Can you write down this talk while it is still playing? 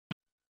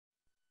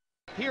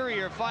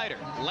Superior fighter,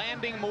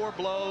 landing more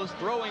blows,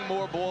 throwing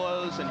more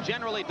blows, and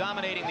generally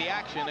dominating the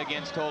action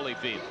against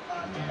Holyfield.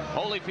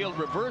 Holyfield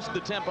reversed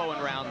the tempo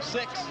in round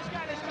 6,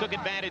 took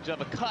advantage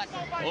of a cut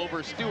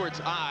over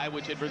Stewart's eye,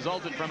 which had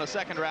resulted from a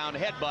second-round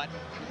headbutt,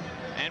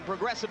 and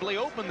progressively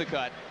opened the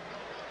cut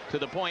to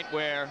the point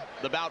where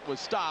the bout was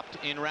stopped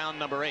in round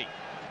number 8.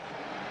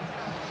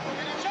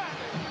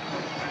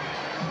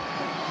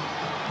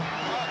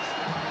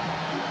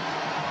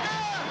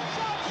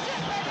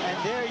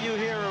 And there you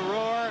hear a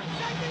roar,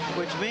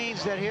 which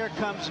means that here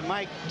comes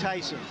Mike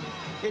Tyson.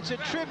 It's a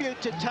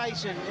tribute to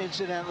Tyson,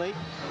 incidentally,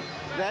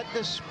 that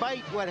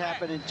despite what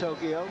happened in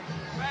Tokyo,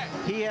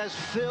 he has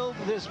filled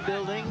this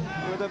building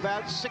with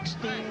about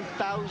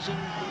 16,000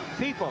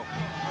 people.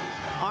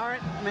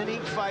 Aren't many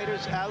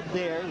fighters out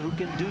there who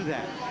can do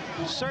that.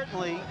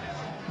 Certainly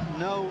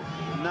no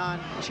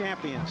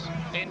non-champions.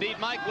 Indeed,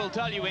 Mike will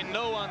tell you in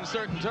no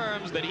uncertain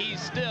terms that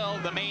he's still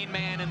the main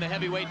man in the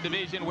heavyweight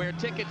division where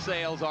ticket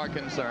sales are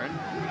concerned.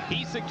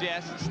 He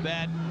suggests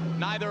that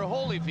neither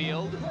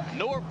Holyfield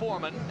nor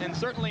Foreman, and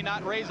certainly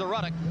not Razor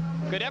Ruddock,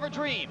 could ever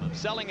dream of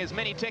selling as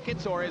many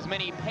tickets or as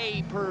many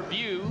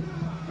pay-per-view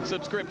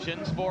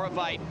subscriptions for a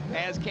fight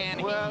as can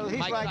he. Well, he's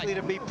Mike likely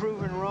Tyson. to be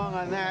proven wrong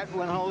on that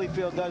when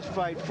Holyfield does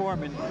fight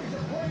Foreman.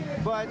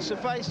 But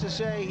suffice to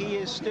say, he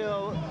is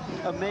still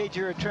a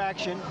major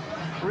attraction.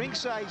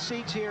 Ringside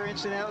seats here,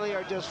 incidentally,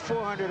 are just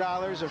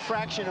 $400, a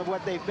fraction of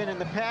what they've been in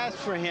the past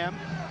for him.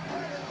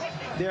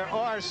 There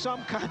are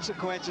some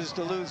consequences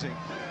to losing.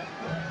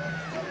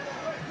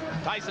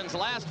 Tyson's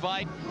last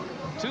fight,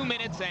 2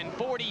 minutes and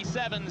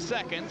 47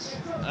 seconds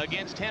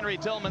against Henry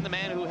Tillman, the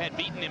man who had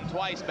beaten him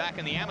twice back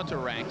in the amateur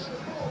ranks.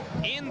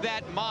 In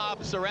that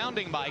mob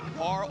surrounding Mike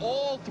are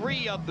all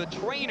 3 of the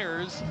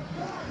trainers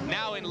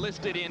now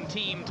enlisted in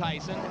Team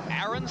Tyson: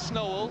 Aaron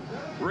Snowell,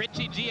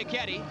 Richie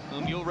Giacchetti,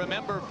 whom you'll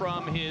remember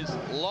from his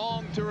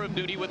long tour of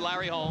duty with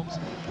Larry Holmes,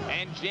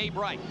 and Jay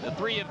Bright. The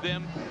 3 of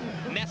them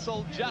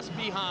nestled just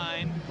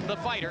behind the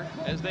fighter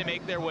as they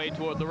make their way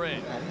toward the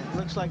ring. It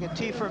looks like a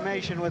T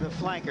formation with a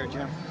flanker,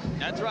 Jim.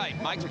 That's right.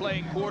 Mike's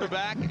playing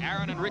quarterback.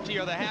 Aaron and Richie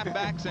are the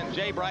halfbacks, and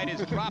Jay Bright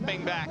is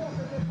dropping back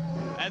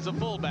as a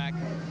fullback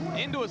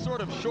into a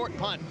sort of short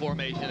punt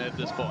formation at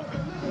this point.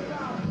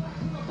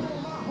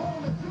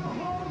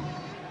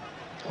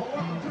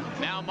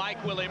 Now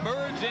Mike will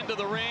emerge into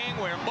the ring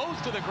where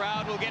most of the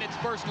crowd will get its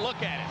first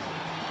look at it.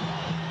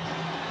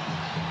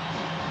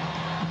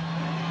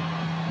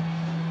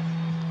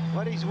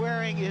 What he's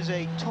wearing is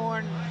a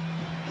torn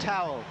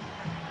towel.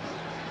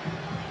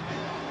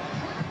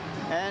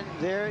 And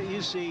there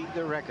you see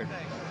the record.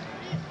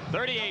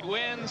 38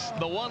 wins,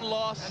 the 1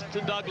 loss to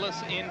Douglas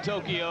in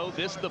Tokyo.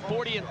 This the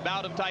 40th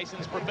bout of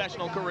Tyson's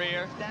professional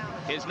career.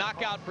 His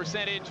knockout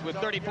percentage with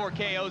 34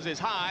 KOs is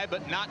high,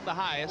 but not the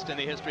highest in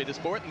the history of the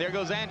sport. And there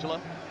goes Angela.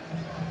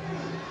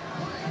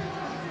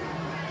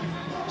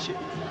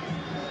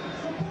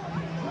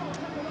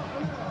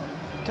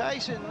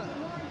 Tyson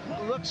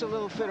looks a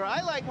little fitter.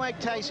 I like Mike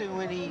Tyson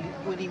when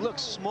he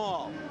looks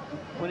small,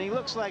 when he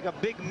looks like a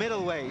big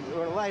middleweight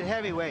or a light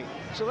heavyweight.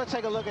 So let's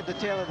take a look at the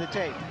tail of the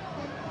tape.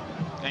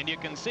 And you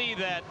can see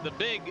that the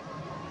big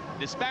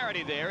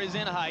disparity there is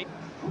in height.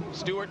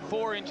 Stewart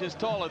 4 inches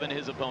taller than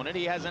his opponent.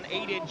 He has an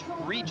 8-inch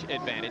reach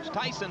advantage.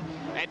 Tyson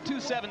at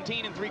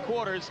 217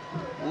 3/4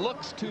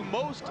 looks to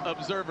most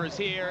observers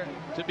here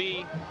to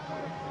be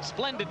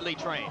splendidly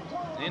trained,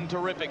 in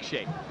terrific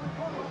shape.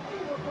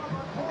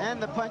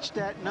 And the punch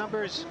stat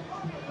numbers.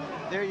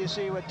 There you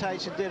see what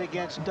Tyson did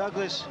against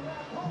Douglas.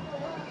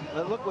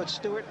 But look what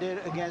Stewart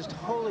did against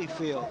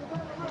Holyfield.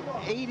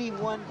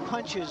 81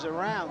 punches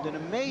around, an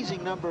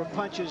amazing number of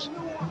punches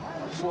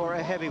for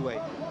a heavyweight.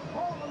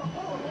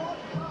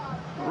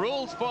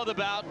 Rules for the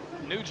bout,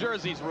 New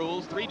Jersey's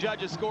rules. 3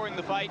 judges scoring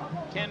the fight,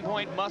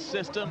 10-point must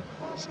system,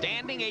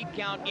 standing 8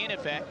 count in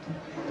effect,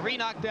 3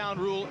 knockdown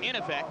rule in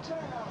effect.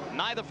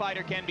 Neither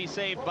fighter can be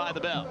saved by the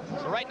bell.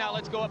 So right now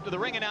let's go up to the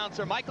ring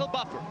announcer, Michael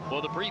Buffer,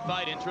 for the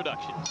pre-fight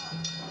introduction.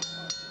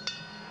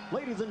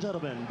 Ladies and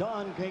gentlemen,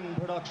 Don King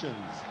Productions,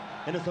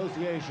 in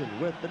association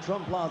with the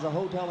Trump Plaza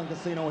Hotel and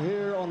Casino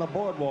here on the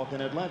boardwalk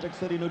in Atlantic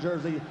City, New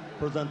Jersey,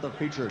 present the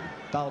featured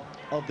bout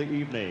of the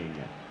evening.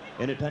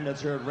 In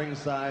attendance here at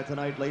ringside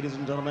tonight, ladies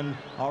and gentlemen,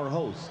 our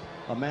host,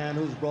 a man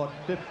who's brought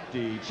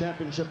 50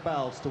 championship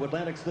bouts to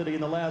Atlantic City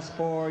in the last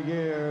 4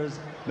 years,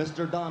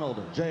 Mr.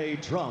 Donald J.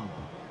 Trump.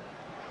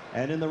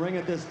 And in the ring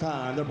at this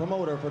time, the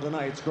promoter for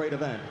tonight's great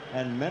event,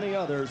 and many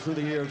others through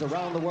the years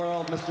around the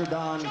world, Mr.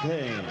 Don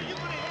King.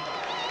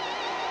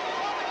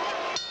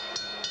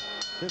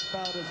 This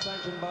bout is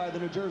sanctioned by the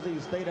New Jersey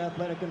State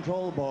Athletic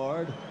Control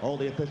Board. All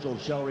the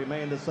officials shall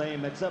remain the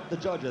same except the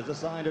judges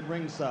assigned at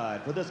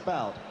ringside. For this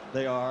bout,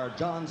 they are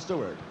John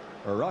Stewart,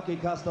 Rocky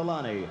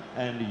Castellani,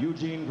 and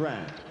Eugene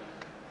Grant.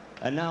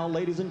 And now,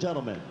 ladies and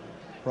gentlemen,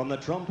 from the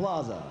Trump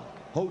Plaza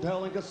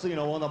Hotel and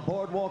Casino on the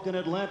boardwalk in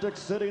Atlantic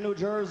City, New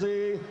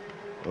Jersey,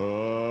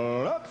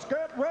 let's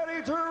get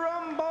ready to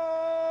rumble!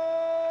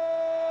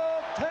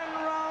 10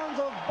 rounds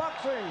of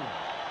boxing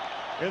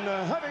in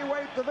the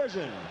heavyweight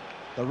division.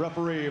 The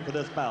referee for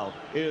this bout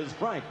is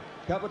Frank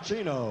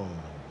Cappuccino.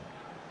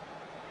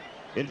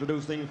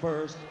 Introducing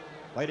first,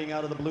 fighting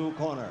out of the blue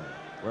corner,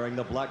 wearing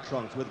the black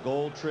trunks with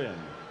gold trim.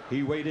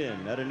 He weighed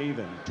in at an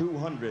even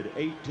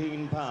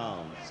 218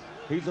 pounds.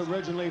 He's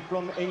originally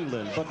from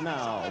England, but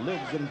now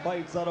lives and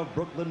fights out of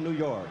Brooklyn, New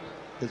York.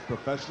 His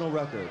professional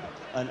record,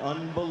 an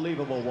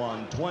unbelievable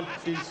one,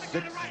 26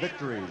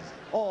 victories,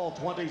 all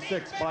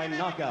 26 by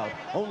knockout,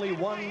 only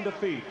one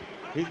defeat.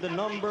 He's the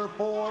number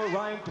 4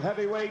 ranked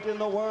heavyweight in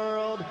the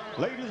world.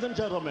 Ladies and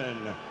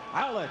gentlemen,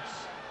 Alex,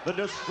 the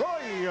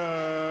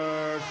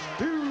Destroyer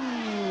Stewart.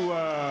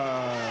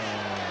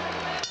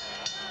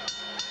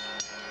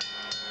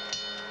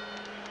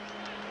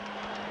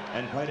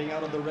 And fighting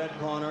out of the red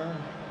corner,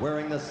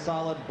 wearing the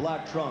solid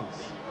black trunks,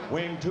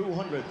 weighing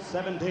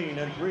 217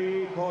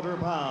 3/4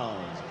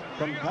 pounds,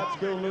 from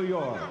Catskill, New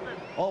York.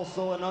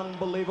 Also an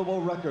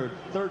unbelievable record,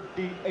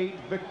 38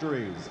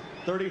 victories,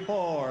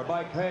 34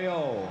 by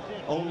KO,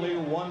 only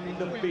one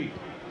defeat.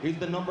 He's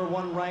the number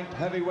 1 ranked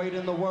heavyweight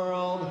in the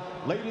world.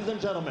 Ladies and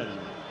gentlemen,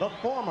 the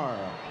former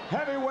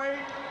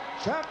heavyweight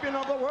champion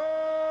of the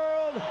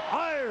world,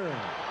 Iron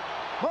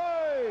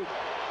Mike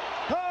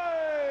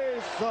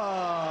Tyson.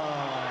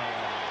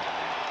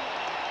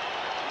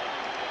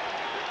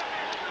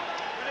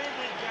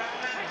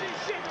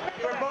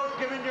 You're both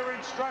given your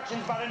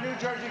instructions by the New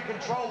Jersey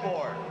Control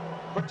Board.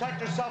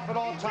 Protect yourself at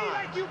all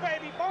times.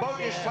 Both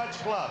you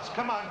touch gloves.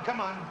 Come on,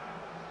 come on.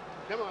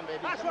 Come on, baby.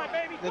 That's right,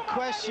 baby. The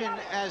question,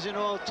 as in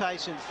all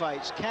Tyson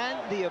fights, can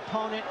the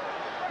opponent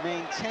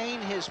maintain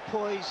his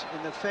poise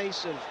in the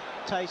face of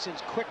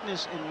Tyson's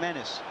quickness and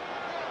menace?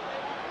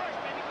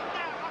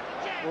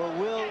 Or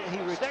will he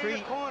retreat Stay in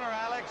the corner,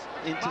 Alex.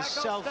 into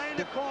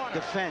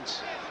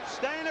self-defense?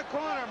 Stay in the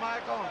corner,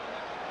 Michael.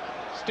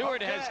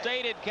 Stewart has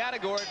stated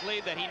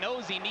categorically that he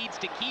knows he needs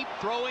to keep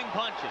throwing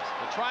punches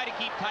to try to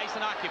keep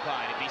Tyson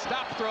occupied. If he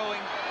stops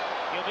throwing,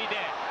 he'll be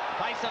dead.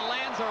 Tyson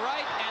lands a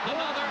right and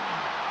another.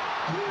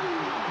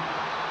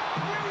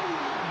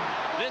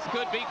 This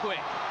could be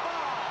quick.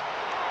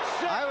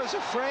 I was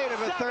afraid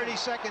of a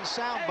 30-second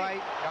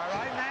soundbite. All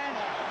right, man?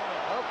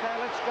 Okay,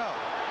 let's go.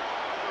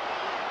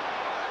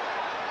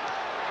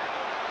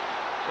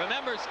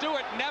 Remember,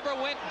 Stewart never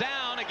went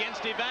down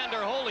against Evander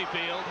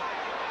Holyfield.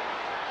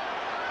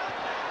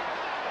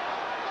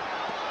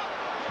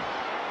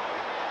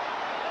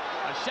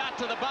 A shot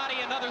to the body,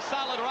 another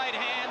solid right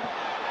hand.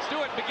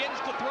 Stewart begins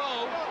to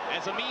throw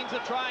as a means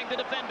of trying to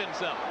defend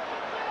himself.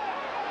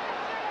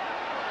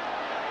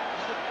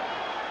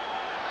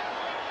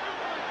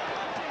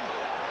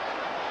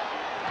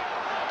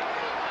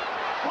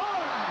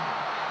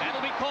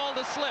 That'll be called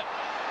a slip.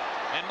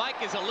 And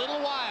Mike is a little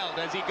wild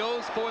as he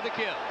goes for the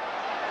kill.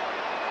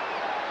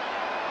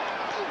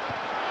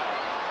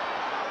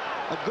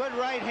 A good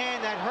right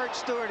hand that hurt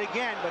Stewart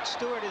again, but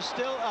Stewart is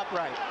still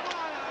upright.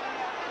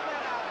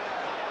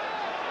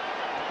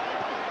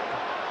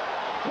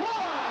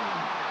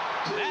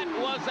 That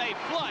was a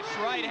flush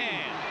right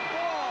hand.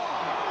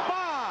 4,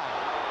 5,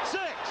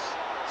 6,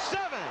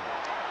 7,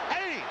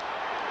 8,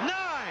 9.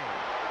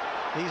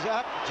 He's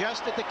up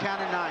just at the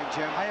count of 9,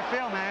 Jim. How you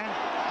feel, man?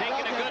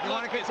 Taking a good You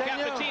look wanna is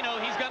continue? Cappuccino.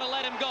 He's going to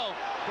let him go.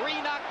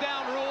 3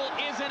 knockdown rule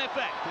is in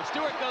effect. If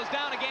Stewart goes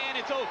down again,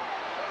 it's over.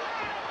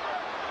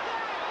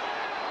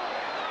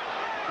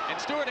 And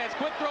Stewart has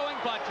quick throwing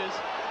punches.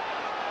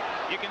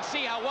 You can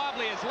see how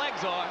wobbly his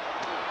legs are.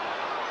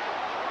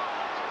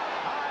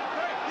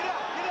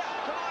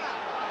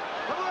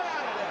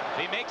 If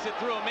he makes it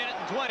through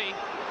 1:20,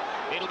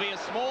 it'll be a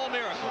small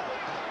miracle.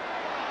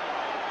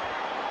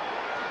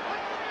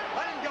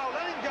 Let him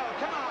go,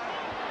 come on.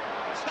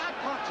 Stop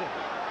punching.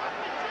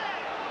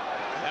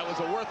 That was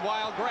a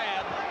worthwhile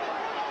grab.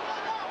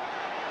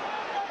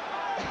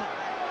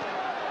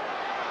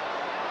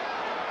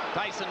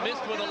 Tyson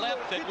missed with a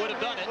left that would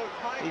have done it.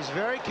 He's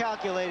very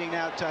calculating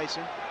now,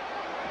 Tyson.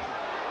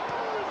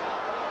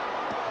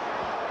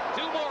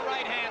 2 more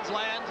right hands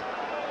land.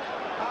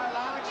 All right,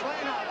 Alex, let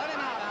him out,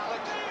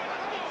 Alex.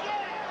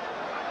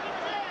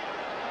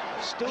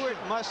 Stewart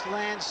must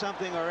land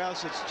something, or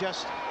else it's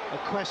just a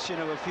question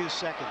of a few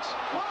seconds.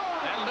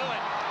 That'll do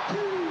it. 2,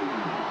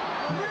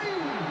 3,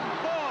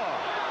 4,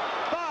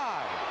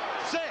 5,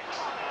 6,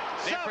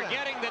 They're 7,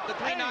 forgetting that the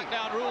 3 8.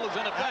 knockdown rule is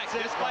in effect. That's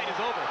it, This fight is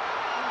over.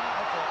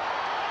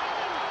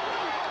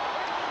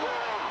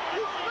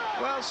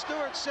 Well,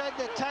 Stewart said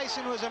that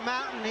Tyson was a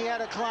mountain he had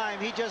to climb.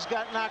 He just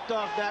got knocked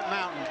off that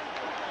mountain.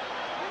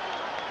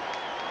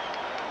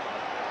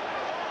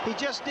 He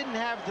just didn't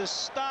have the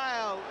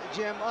style,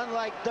 Jim,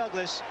 unlike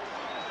Douglas,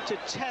 to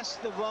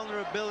test the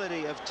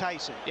vulnerability of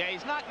Tyson. Yeah,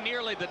 he's not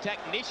nearly the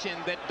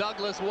technician that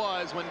Douglas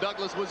was when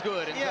Douglas was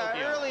good in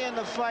Tokyo. Early in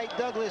the fight,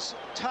 Douglas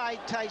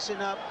tied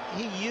Tyson up.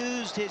 He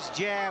used his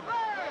jab.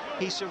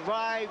 He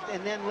survived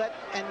and then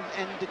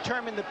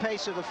determined the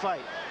pace of the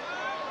fight.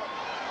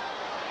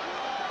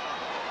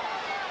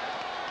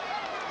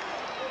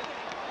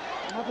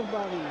 Nothing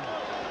bothering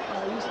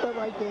you. You stay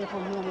right there for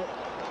a minute.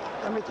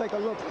 Let me take a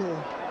look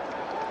here.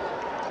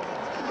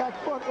 You got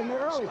fought in the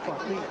early fight.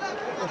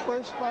 The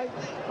first fight,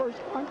 first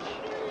punch.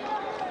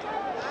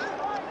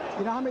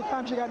 You know how many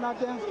times you got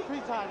knocked down? 3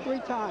 times. 3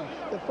 times.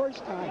 The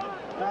first time,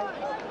 right?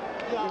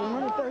 Yeah. You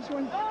remember the first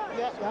one?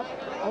 Yes. Yep.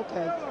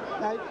 Okay.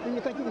 Now, do you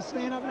think you can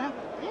stand up now?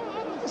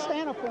 Yeah.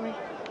 Stand up for me.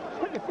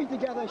 Put your feet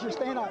together as you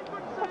stand up.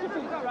 Put your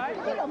feet. Right.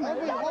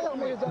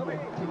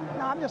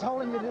 No, I'm just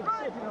holding you to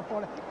see if you're gonna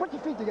fall. Put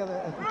your feet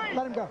together.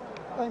 Let him go.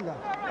 Let him go.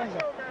 Let him go.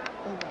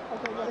 Let him go.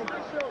 Okay. Let him go.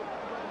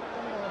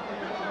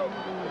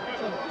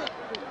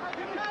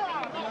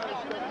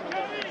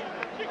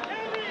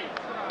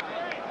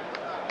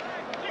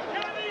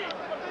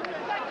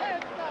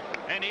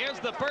 And here's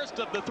the first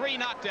of the 3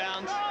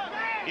 knockdowns.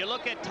 You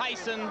look at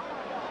Tyson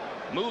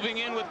moving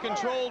in with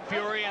controlled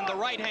fury, and the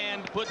right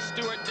hand puts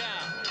Stewart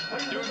down.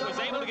 Stewart was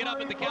able to get up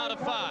at the count of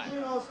 5.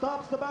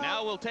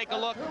 Now we'll take a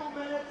look.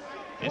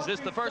 Is this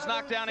the first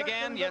knockdown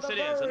again? Yes, it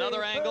is.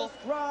 Another angle.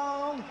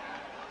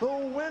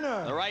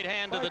 The right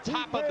hand to the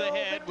top of the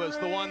head was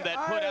the one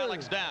that put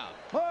Alex down.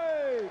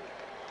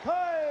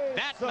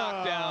 That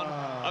knockdown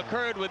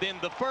occurred within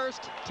the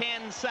first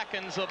 10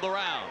 seconds of the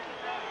round.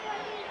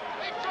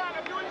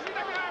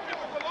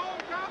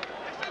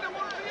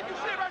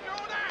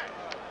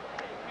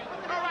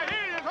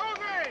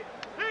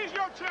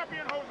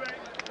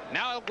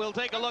 Now we'll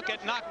take a look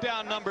at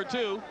knockdown number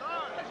 2.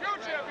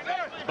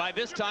 By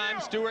this time,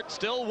 Stewart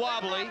still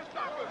wobbly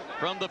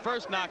from the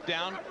first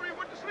knockdown,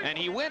 and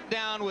he went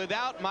down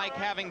without Mike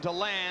having to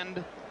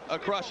land a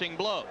crushing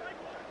blow.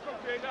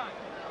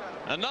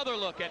 Another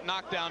look at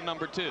knockdown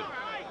number 2.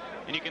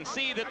 And you can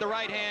see that the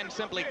right hand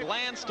simply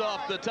glanced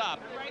off the top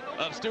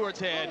of Stewart's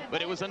head,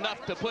 but it was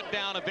enough to put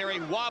down a very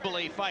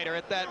wobbly fighter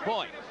at that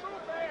point.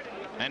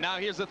 And now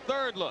here's a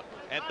third look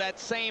at that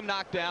same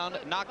knockdown,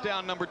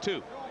 knockdown number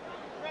 2.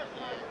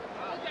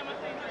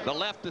 The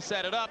left to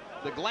set it up,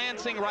 the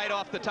glancing right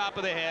off the top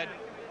of the head,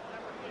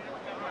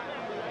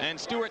 and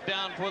Stewart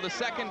down for the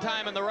second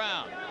time in the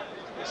round.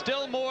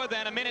 Still more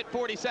than 1 minute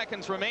 40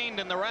 seconds remained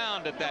in the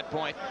round at that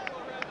point.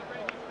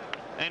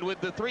 And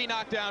with the 3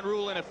 knockdown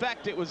rule in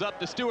effect, it was up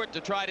to Stewart to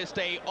try to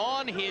stay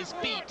on his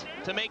feet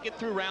to make it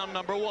through round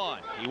number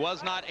 1. He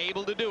was not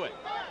able to do it.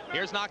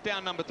 Here's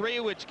knockdown number 3,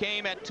 which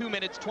came at 2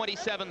 minutes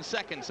 27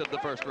 seconds of the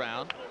first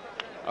round.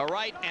 A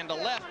right and a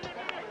left,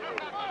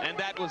 and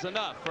that was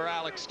enough for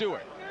Alex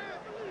Stewart.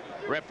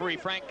 Referee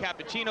Frank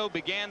Cappuccino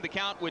began the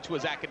count, which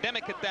was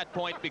academic at that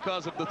point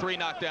because of the 3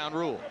 knockdown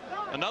rule.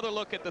 Another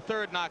look at the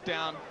third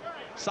knockdown.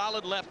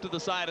 Solid left to the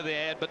side of the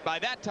head, but by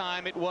that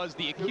time it was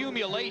the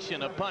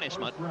accumulation of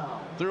punishment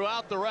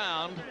throughout the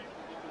round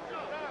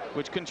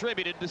which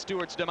contributed to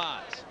Stewart's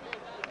demise.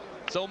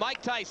 So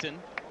Mike Tyson,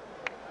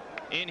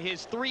 in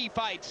his 3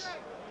 fights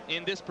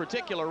in this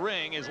particular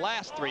ring, his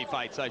last 3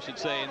 fights I should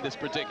say in this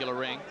particular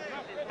ring,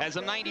 has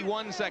a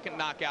 91-second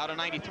knockout, a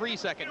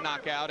 93-second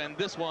knockout, and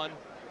this one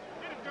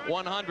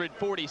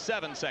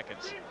 147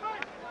 seconds.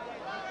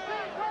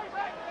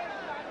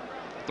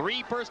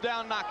 3 first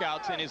down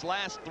knockouts in his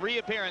last 3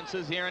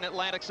 appearances here in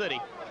Atlantic City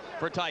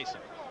for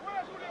Tyson.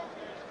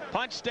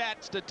 Punch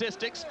stat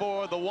statistics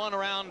for the 1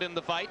 round in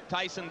the fight.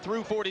 Tyson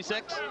threw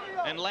 46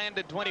 and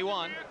landed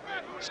 21.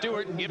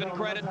 Stewart given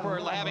credit for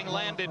having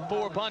landed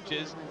 4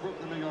 punches.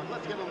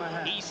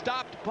 He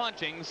stopped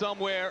punching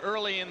somewhere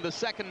early in the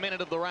 2nd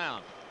minute of the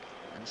round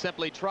and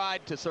simply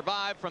tried to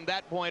survive from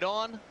that point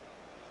on,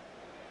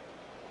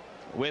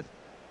 with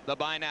the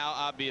by now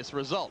obvious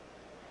result.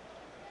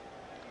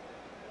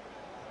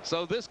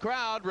 So this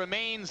crowd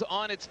remains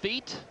on its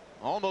feet,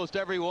 almost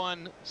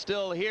everyone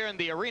still here in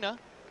the arena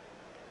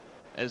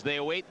as they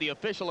await the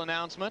official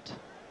announcement.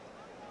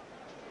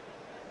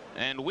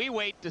 And we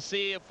wait to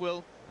see if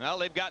well,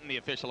 they've gotten the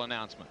official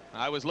announcement.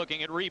 I was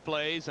looking at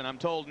replays, and I'm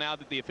told now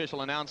that the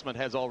official announcement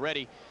has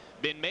already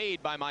been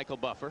made by Michael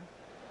Buffer.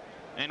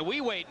 And we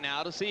wait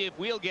now to see if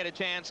we'll get a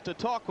chance to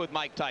talk with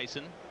Mike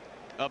Tyson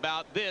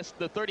about this,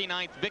 the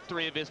 39th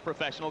victory of his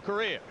professional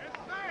career.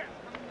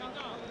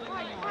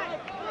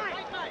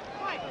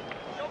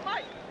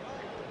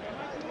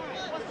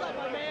 What's up,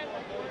 my man?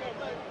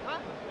 Huh?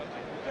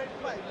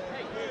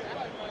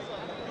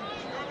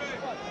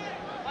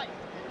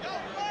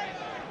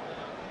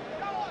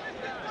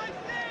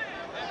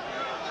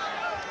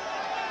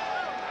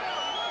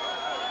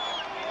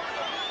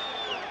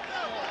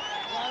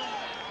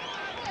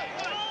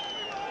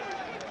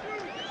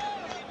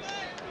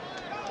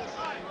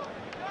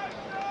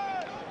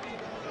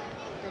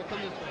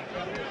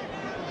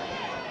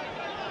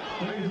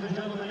 Ladies and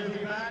gentlemen, you'll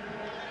be back.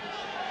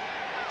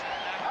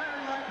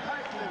 Iron Mike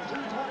Tyson,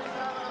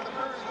 227 in the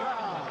first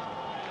round.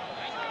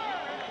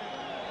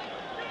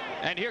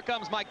 And here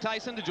comes Mike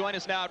Tyson to join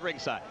us now at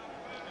ringside.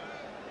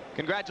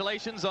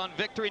 Congratulations on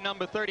victory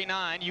number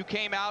 39. You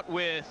came out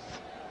with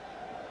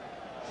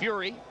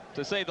fury,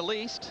 to say the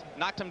least.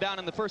 Knocked him down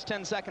in the first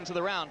 10 seconds of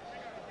the round.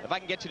 If I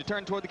can get you to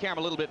turn toward the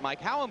camera a little bit, Mike,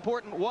 how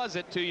important was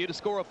it to you to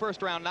score a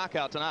first-round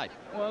knockout tonight?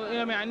 Well,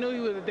 I mean, I knew he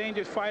was a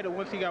dangerous fighter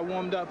once he got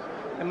warmed up.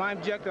 And my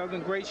objective, I was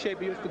in great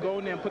shape. He was to go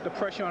in there and put the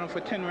pressure on him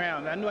for 10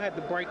 rounds. I knew I had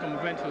to break him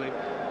eventually.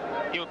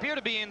 You appear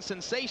to be in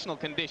sensational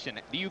condition.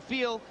 Do you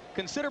feel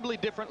considerably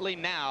differently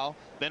now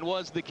than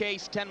was the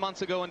case 10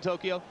 months ago in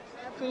Tokyo?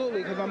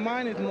 Absolutely, because my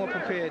mind is more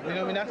prepared. You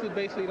know, I mean, that's what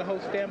basically the whole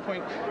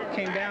standpoint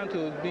came down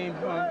to, is being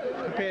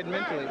prepared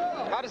mentally.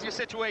 How does your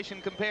situation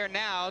compare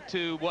now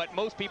to what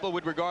most people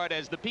would regard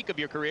as the peak of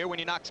your career when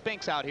you knocked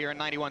Spinks out here in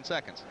 91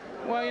 seconds?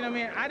 Well, you know, I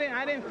mean,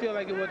 I didn't feel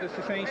like it was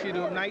a same shit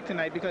of night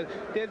tonight, because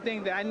there's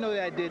things that I know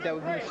that I did that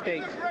was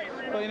mistakes.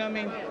 But you know what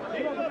I mean?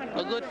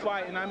 A good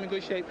fight, and I'm in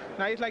good shape.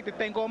 And I just like to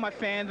thank all my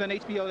fans on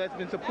HBO that's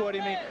been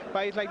supporting me. But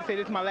I just like to say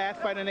this is my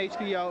last fight on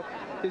HBO.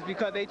 It's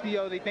because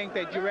HBO, they think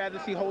that you'd rather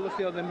see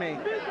Holyfield than me.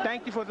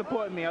 Thank you for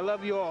supporting me. I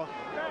love you all.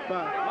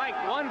 Bye.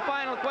 Mike, one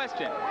final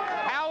question.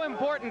 How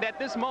important at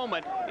this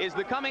moment is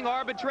the coming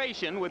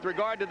arbitration with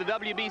regard to the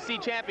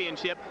WBC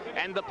championship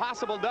and the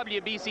possible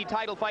WBC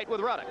title fight with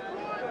Ruddock?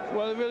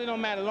 Well, it really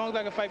don't matter, as long as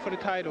I can fight for the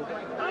title.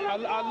 I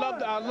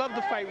love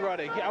to fight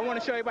Ruddock. I want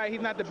to show everybody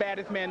he's not the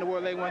baddest man in the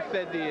world they once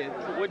said he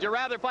is. Would you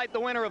rather fight the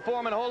winner of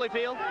Foreman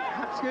Holyfield?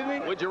 Excuse me?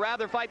 Would you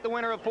rather fight the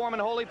winner of Foreman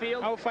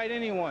Holyfield? I would fight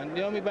anyone, you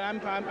know what I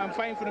mean? But I'm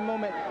fighting for the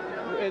moment.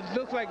 It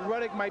looks like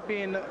Ruddock might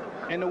be in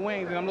the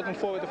wings, and I'm looking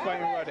forward to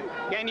fighting Ruddock.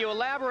 Can you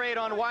elaborate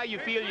on why you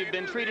feel you've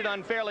been treated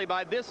unfairly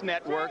by this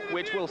network,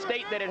 which will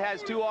state that it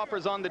has 2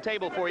 offers on the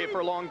table for you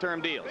for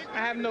long-term deals? I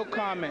have no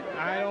comment.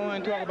 I don't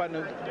want to talk about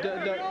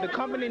it. The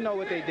company know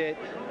what they did,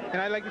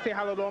 and I'd like to say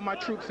hello to all my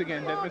troops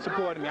again that's been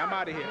supporting me. I'm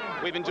out of here.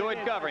 We've enjoyed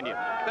covering you.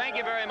 Thank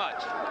you very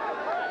much.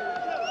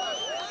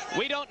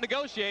 We don't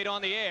negotiate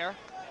on the air.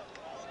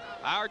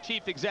 Our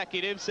chief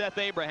executive, Seth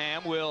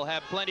Abraham, will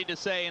have plenty to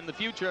say in the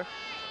future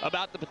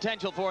about the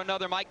potential for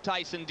another Mike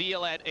Tyson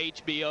deal at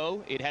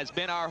HBO. It has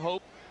been our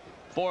hope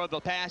for the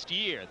past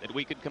year that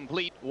we could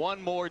complete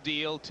one more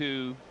deal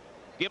to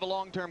give a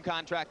long-term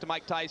contract to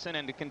Mike Tyson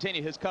and to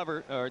continue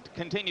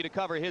to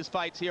cover his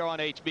fights here on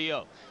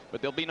HBO.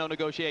 But there'll be no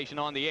negotiation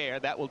on the air.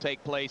 That will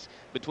take place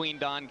between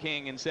Don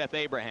King and Seth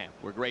Abraham.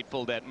 We're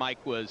grateful that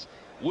Mike was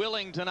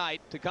willing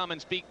tonight to come and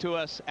speak to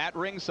us at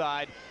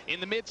ringside in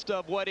the midst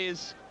of what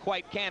is,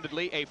 quite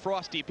candidly, a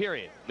frosty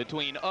period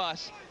between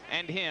us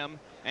and him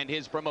and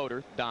his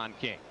promoter, Don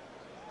King.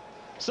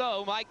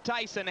 So Mike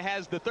Tyson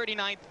has the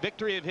 39th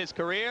victory of his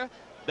career,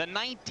 the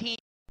 19th